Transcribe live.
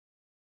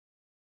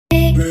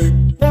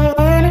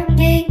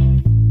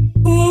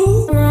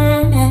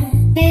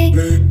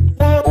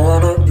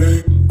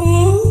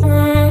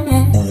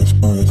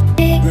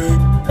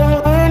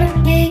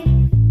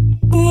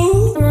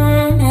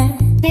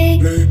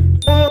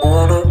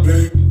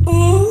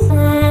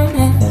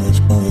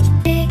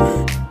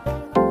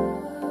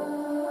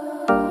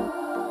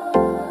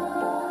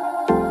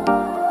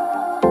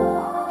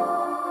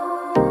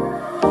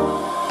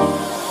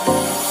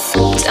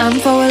Time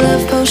for a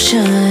love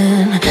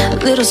potion, a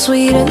little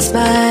sweet and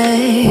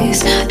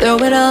spice. Throw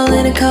it all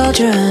in a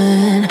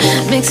cauldron,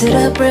 mix it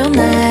up real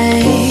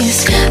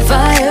nice.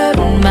 Fire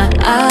in my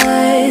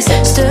eyes,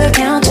 stir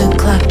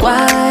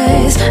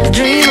counterclockwise. I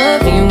dream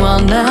of you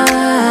all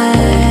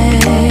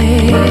night.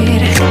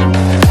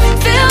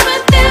 Filled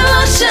with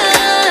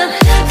devotion,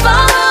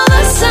 follow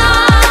the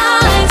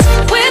signs.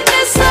 With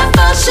this love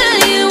potion,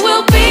 you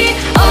will be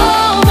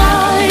all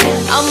mine.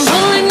 I'm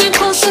pulling you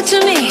closer to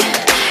me.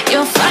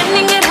 You're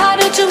finding it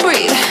harder to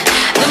breathe.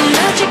 The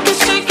magic is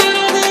taking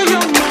over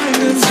your mind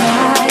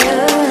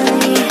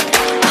entirely.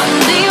 I'm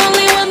the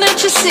only one that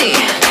you see.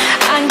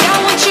 I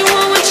got what you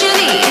want, what you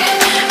need.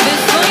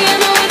 Before you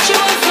know it, you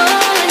are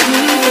falling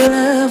deep in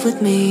love with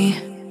me.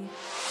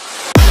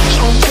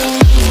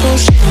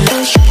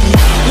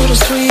 Little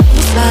sweet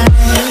spice.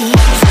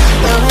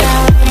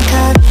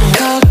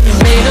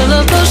 Made a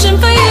love potion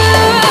for you.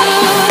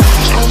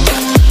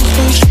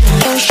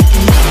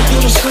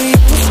 Little sweet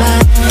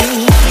spice.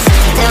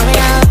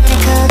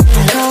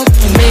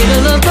 Made a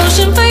love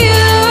potion for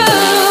you.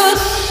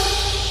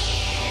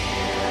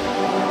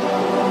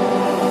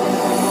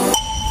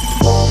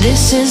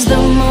 This is the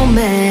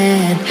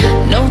moment,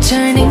 no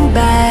turning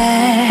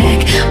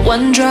back.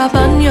 One drop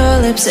on your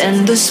lips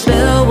and the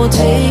spell will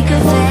take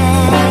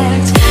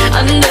effect.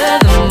 Under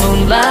the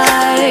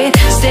moonlight,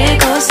 stay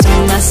close to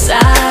my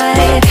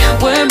side.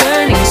 We're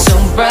burning so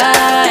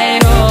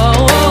bright. Oh,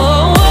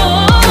 oh,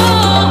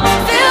 oh.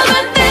 Feel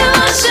the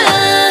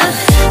devotion,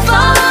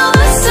 follow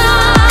the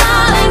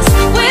signs.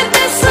 With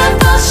this love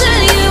potion,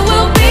 you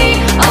will be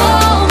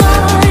all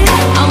mine.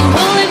 I'm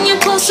pulling you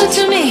closer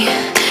to me.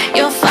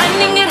 You're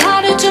finding it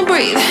harder to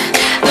breathe.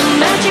 The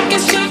magic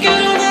is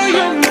taking over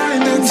your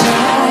mind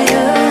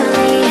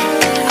entirely.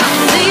 I'm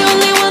the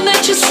only one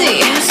that you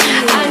see.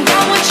 I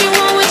got what you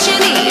want, what you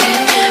need.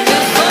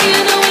 Before you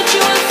know it,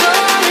 you are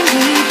falling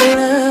deep in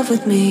love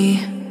with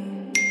me.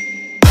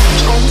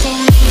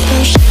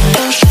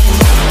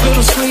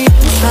 Little sweet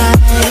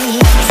spice.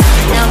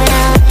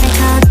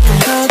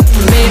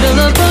 Made a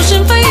love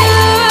potion for you.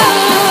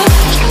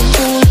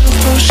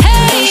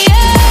 Hey,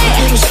 yeah.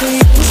 Little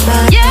sweet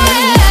spice. Yeah.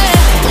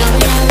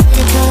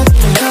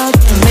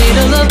 Made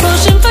a love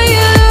potion for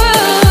you.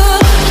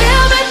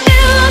 Feel the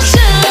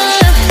devotion,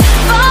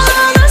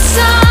 follow the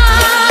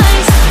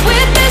signs.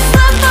 With this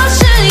love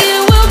potion, you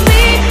will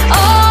be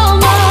all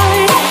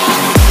mine.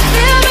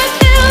 Feel the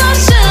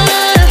devotion,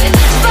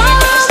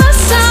 follow the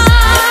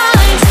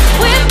signs.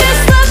 With this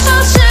love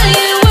potion,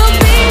 you will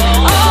be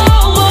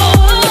all mine.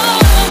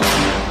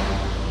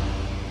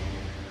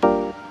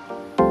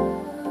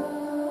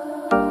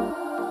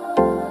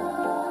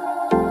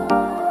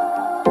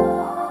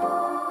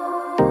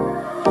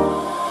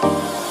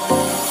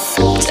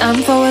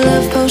 Time for a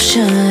love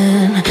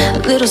potion, a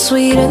little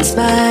sweet and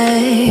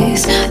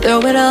spice.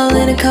 Throw it all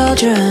in a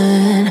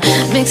cauldron,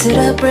 mix it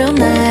up real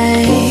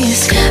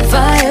nice.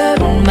 Fire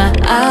in my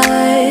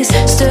eyes,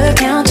 stir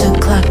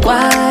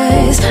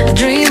counterclockwise. I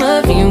dream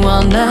of you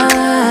all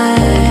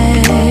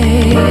night.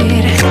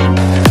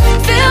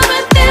 Feel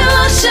the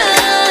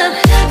devotion,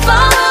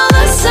 follow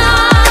the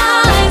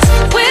signs.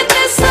 With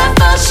this love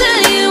potion,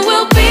 you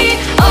will be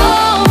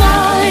all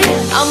mine.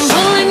 I'm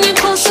pulling you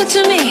closer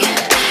to me.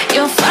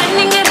 You're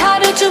finding it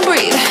harder to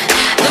breathe.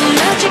 The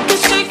magic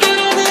is taking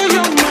over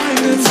your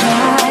mind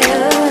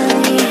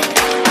entirely.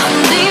 I'm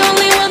the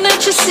only one that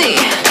you see.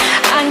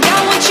 I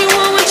got what you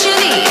want, what you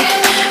need.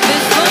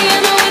 Before you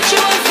know it, you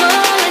are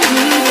falling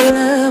deep in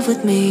love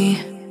with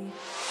me.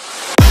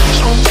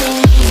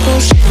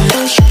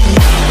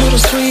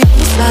 Little sweet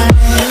spice.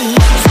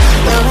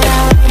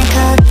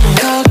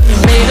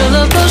 Made a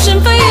love potion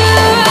for you.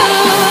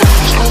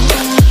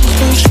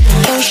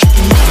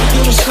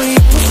 Little sweet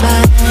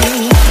spice.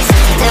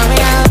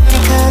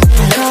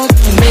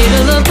 Made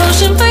a love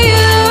potion for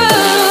you.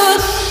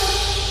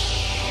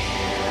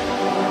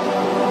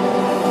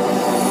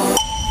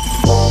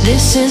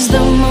 This is the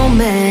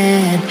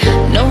moment,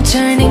 no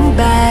turning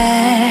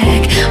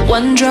back.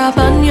 One drop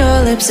on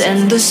your lips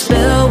and the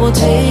spell will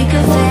take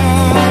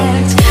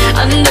effect.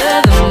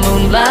 Under the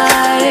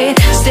moonlight,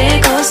 stay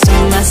close to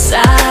my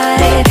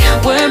side.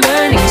 We're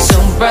burning so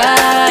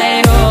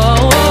bright.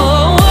 Oh,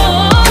 oh,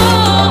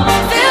 oh.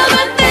 Feel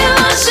the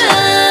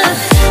devotion,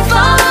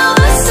 follow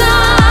the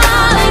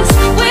signs.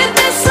 With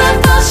this love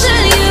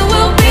potion, you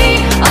will be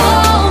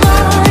all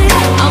mine.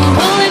 I'm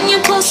pulling you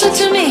closer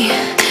to me.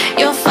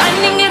 You're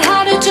finding it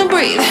harder to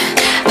breathe.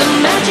 The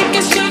magic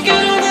is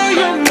taking over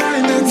your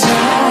mind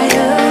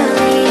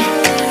entirely.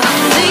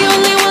 I'm the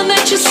only one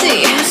that you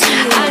see.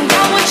 I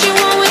got what you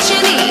want, what you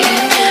need.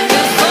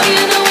 Before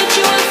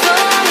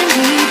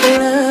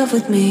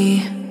love with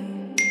me.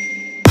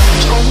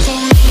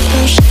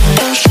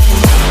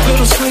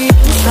 Little sweet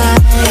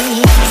spice.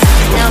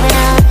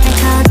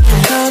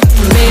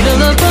 Made a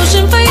love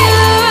potion for you.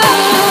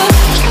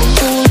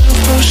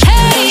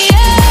 Hey,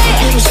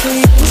 yeah. Little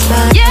sweet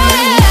spice. Yeah.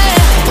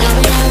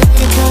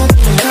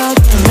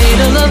 Made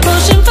a love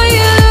potion for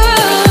you.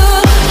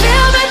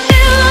 Feel me,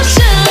 feel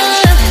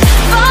lotion.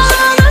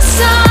 Follow the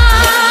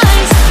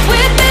signs.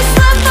 With this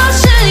love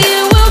potion, you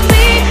will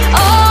be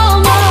all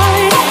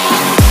mine.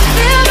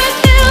 Feel me,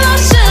 feel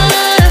lotion.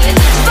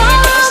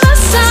 Follow the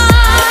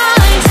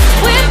signs.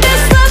 With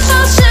this love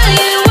potion,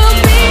 you will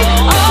be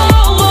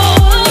all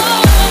mine.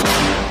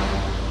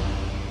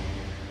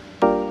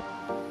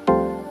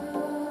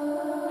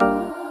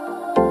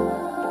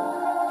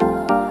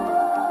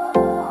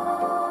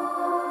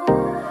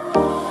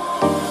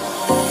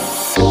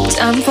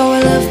 Time for a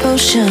love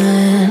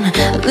potion,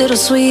 a little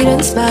sweet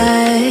and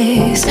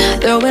spice.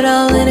 Throw it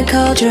all in a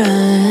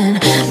cauldron,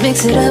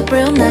 mix it up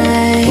real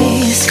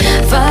nice.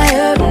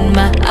 Fire in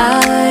my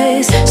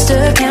eyes,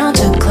 stir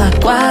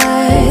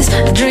counterclockwise.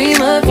 I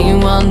dream of you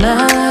all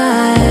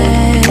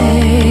night.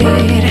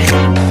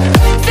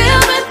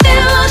 Feel me,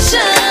 feel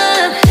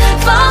lotion,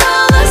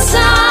 follow the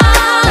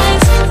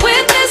signs.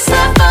 With this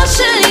love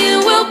potion, you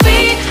will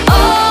be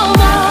all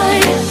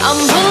mine. I'm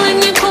pulling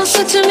you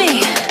closer to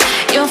me.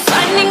 You're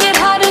finding it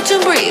harder to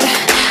breathe.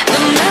 The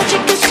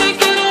magic is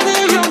taking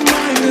over your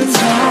mind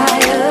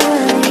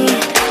entirely.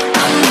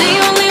 I'm the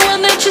only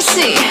one that you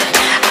see.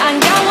 I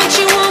got what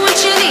you want,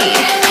 what you need.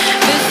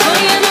 Before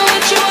you know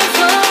it, you are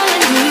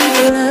falling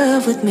deep in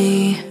love with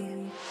me.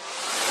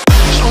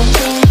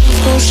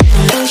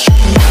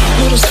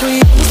 Little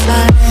sweet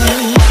spice.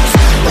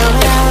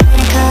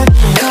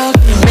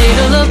 Made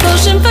a love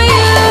potion for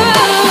you.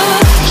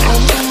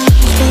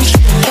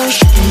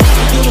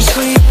 Little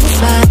sweet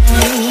spice.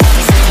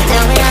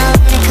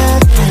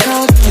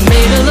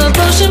 Made a love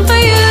potion for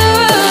you.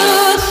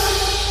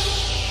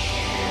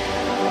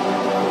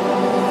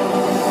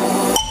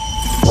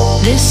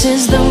 This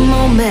is the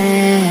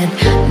moment,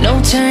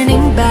 no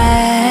turning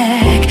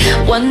back.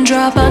 One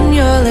drop on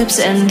your lips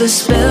and the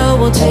spell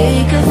will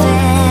take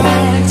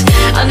effect.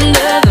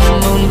 Under the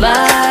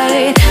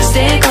moonlight,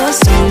 stay close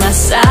to my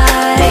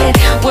side.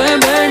 We're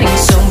burning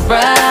so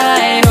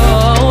bright.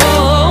 Oh,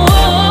 oh,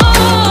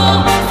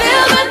 oh.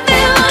 Feel the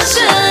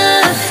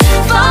devotion,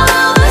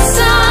 follow the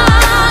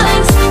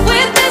signs.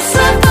 With this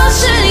love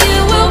potion, you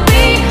will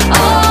be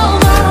all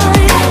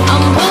mine.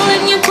 I'm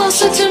pulling you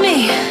closer to me.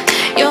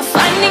 You're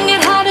finding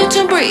it harder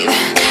to breathe.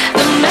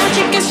 The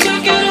magic is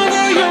taking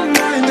over your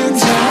mind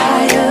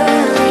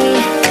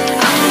entirely.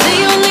 I'm the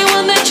only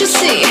one that you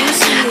see.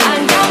 I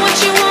got what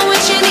you want,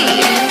 what you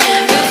need.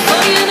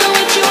 Before you know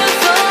it, you are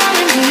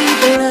falling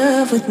deep in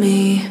love with me.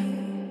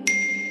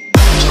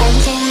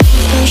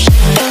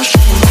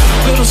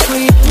 Little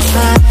sweet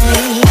spice.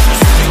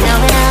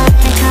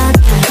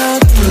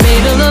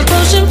 Made a love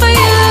potion for you.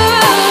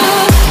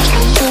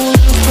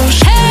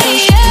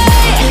 Hey,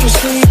 yeah. Little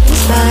sweet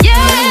spice. Yeah.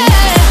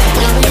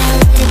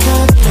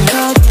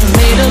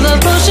 Made a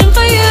love potion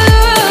for you.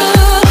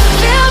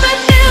 Feel me,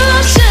 feel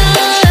lotion.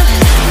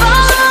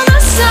 Follow the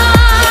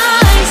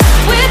signs.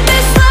 With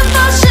this love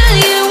potion,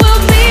 you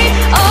will be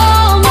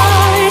all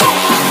mine.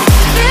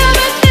 Feel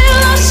me, feel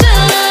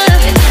lotion.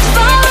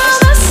 Follow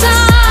the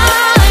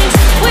signs.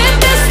 With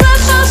this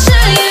love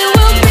potion, you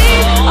will be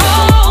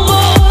all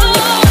mine.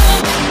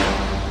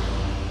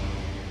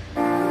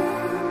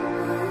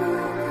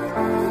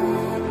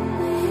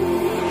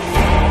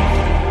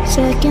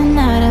 Second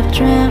night I've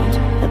dreamt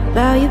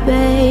about you,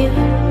 babe.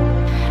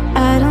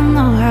 I don't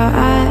know how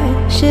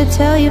I should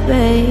tell you,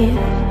 babe,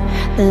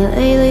 that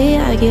lately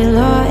I get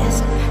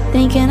lost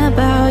thinking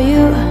about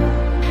you.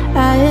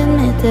 I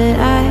admit that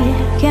I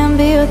can't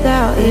be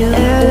without you. The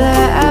air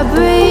that I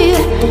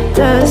breathe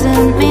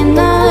doesn't mean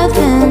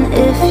nothing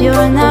if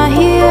you're not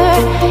here,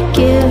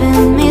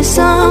 giving me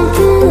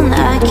something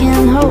I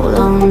can hold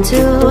on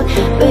to.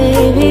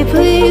 Baby,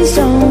 please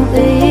don't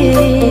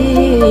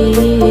leave.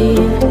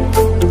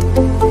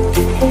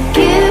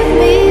 Give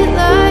me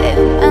life,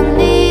 I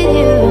need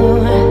you.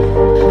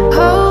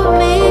 Hold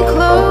me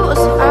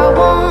close, I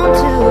want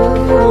to.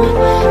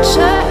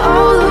 Shut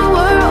all the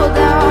world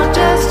down,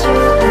 just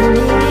you and me.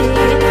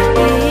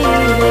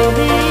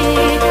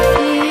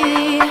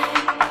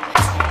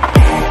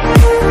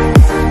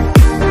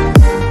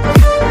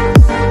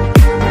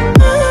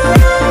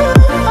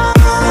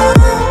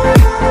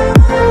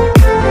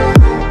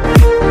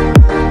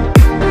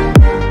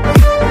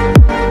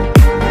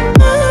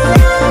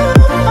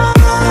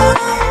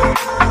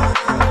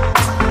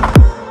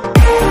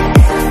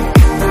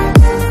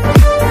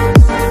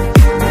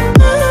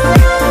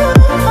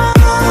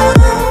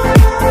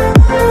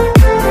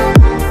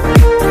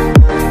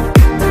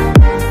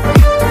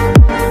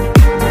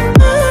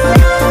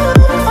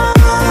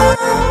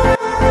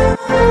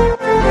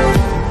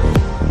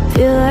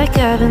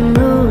 I've been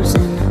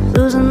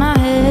losing my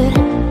head.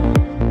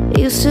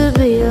 Used to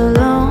be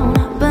alone,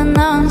 but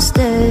now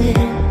instead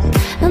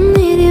I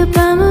need you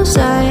by my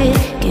side.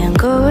 Can't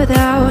go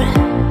without.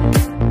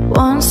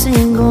 Won't see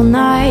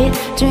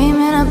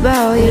dreaming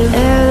about you.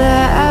 Air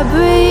that I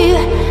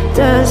breathe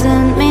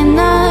doesn't mean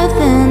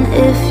nothing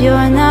if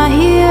you're not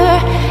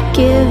here,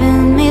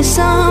 giving me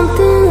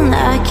something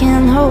I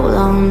can hold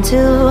on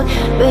to.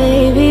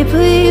 Baby,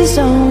 please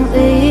don't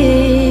leave.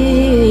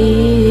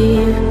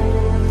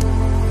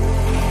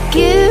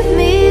 Give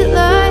me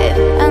life,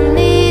 I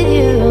need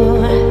you.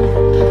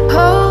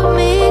 Hold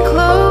me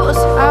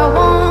close, I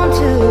want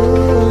to.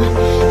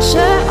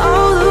 Shut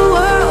all the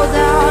world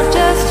out,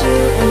 just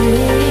you and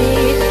me.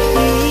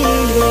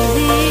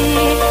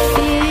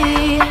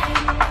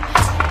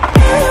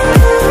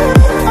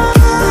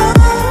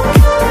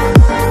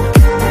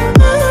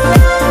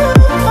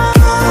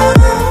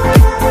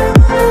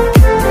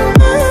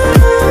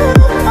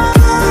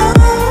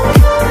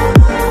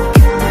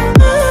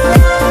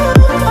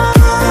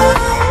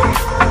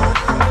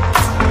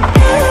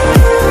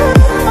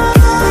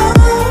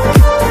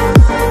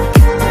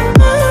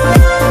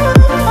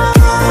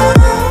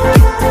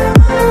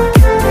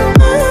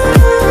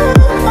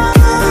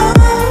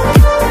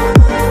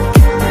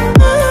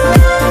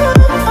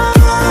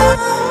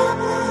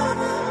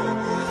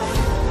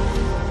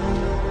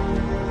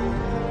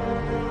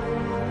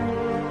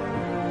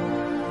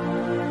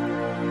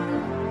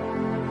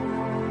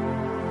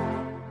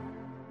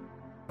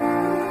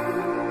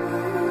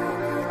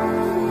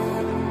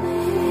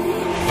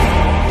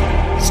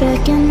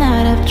 Second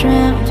night I've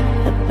dreamt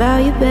about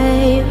you,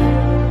 babe.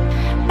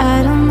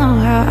 I don't know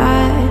how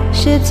I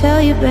should tell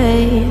you,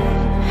 babe,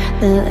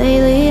 that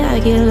lately I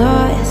get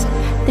lost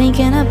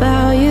thinking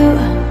about you.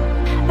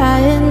 I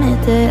admit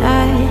that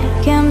I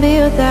can't be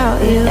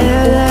without you.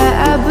 Air that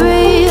I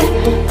breathe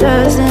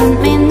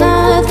doesn't mean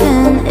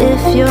nothing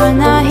if you're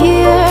not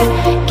here,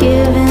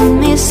 giving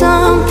me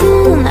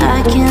something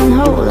I can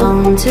hold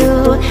on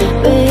to.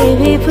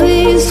 Baby,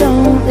 please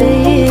don't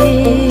leave.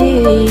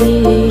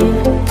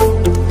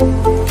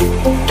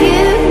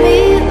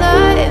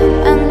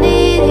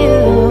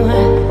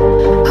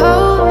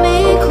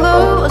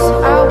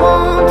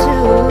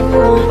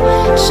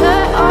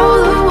 Shut all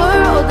the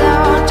world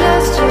out,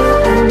 just you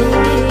and me.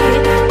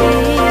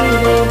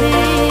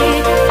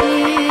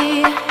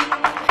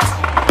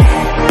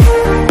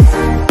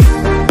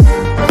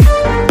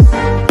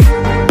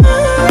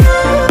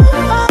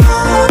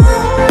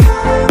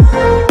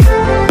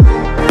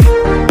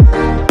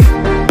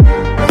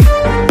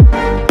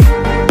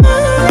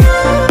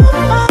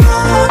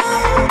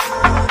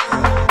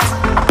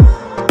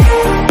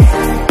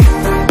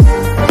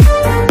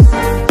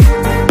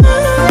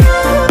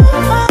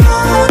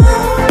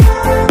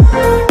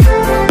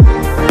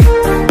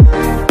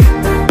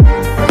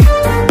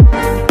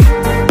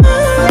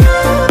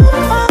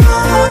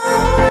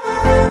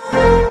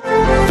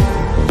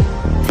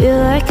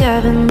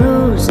 I've been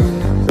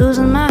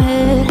losing my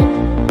head.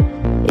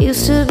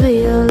 Used to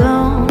be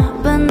alone,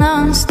 but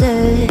now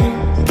instead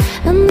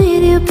I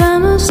need you by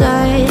my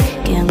side.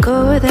 Can't go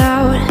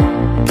without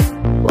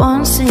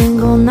one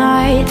single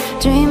night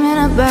dreaming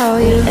about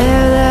you.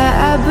 Air that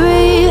I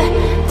breathe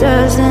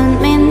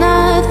doesn't mean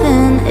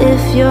nothing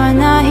if you're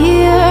not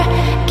here,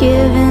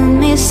 giving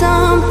me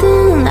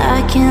something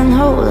I can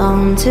hold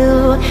on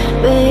to.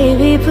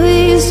 Baby,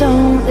 please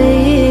don't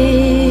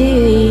leave.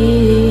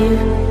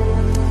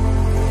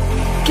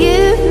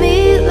 Give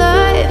me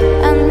life,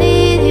 I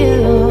need you.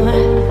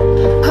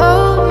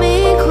 Hold me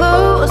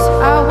close,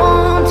 I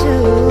want to.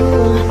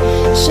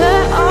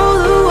 Shut all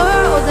the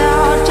world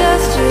out,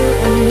 just you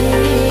and me.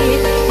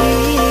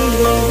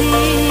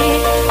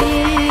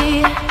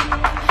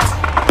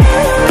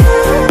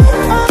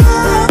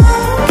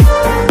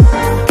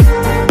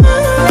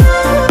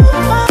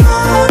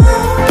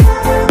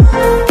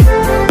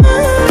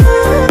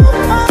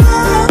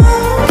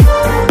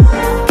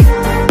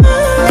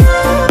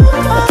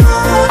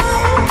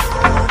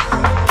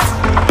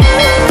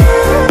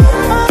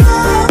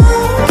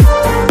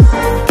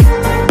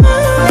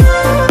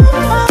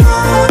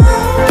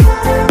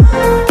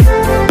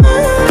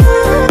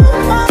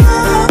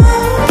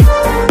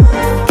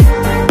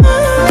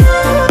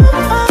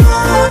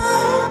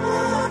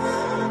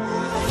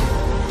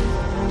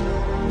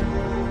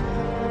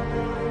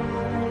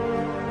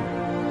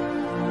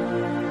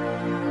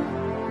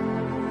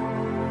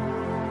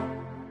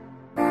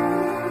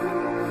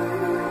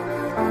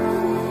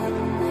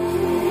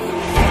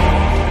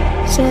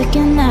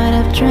 Second night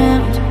I've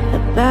dreamt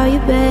about you,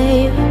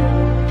 babe.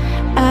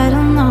 I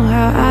don't know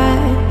how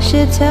I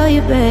should tell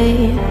you,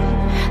 babe,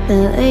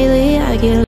 that lately I get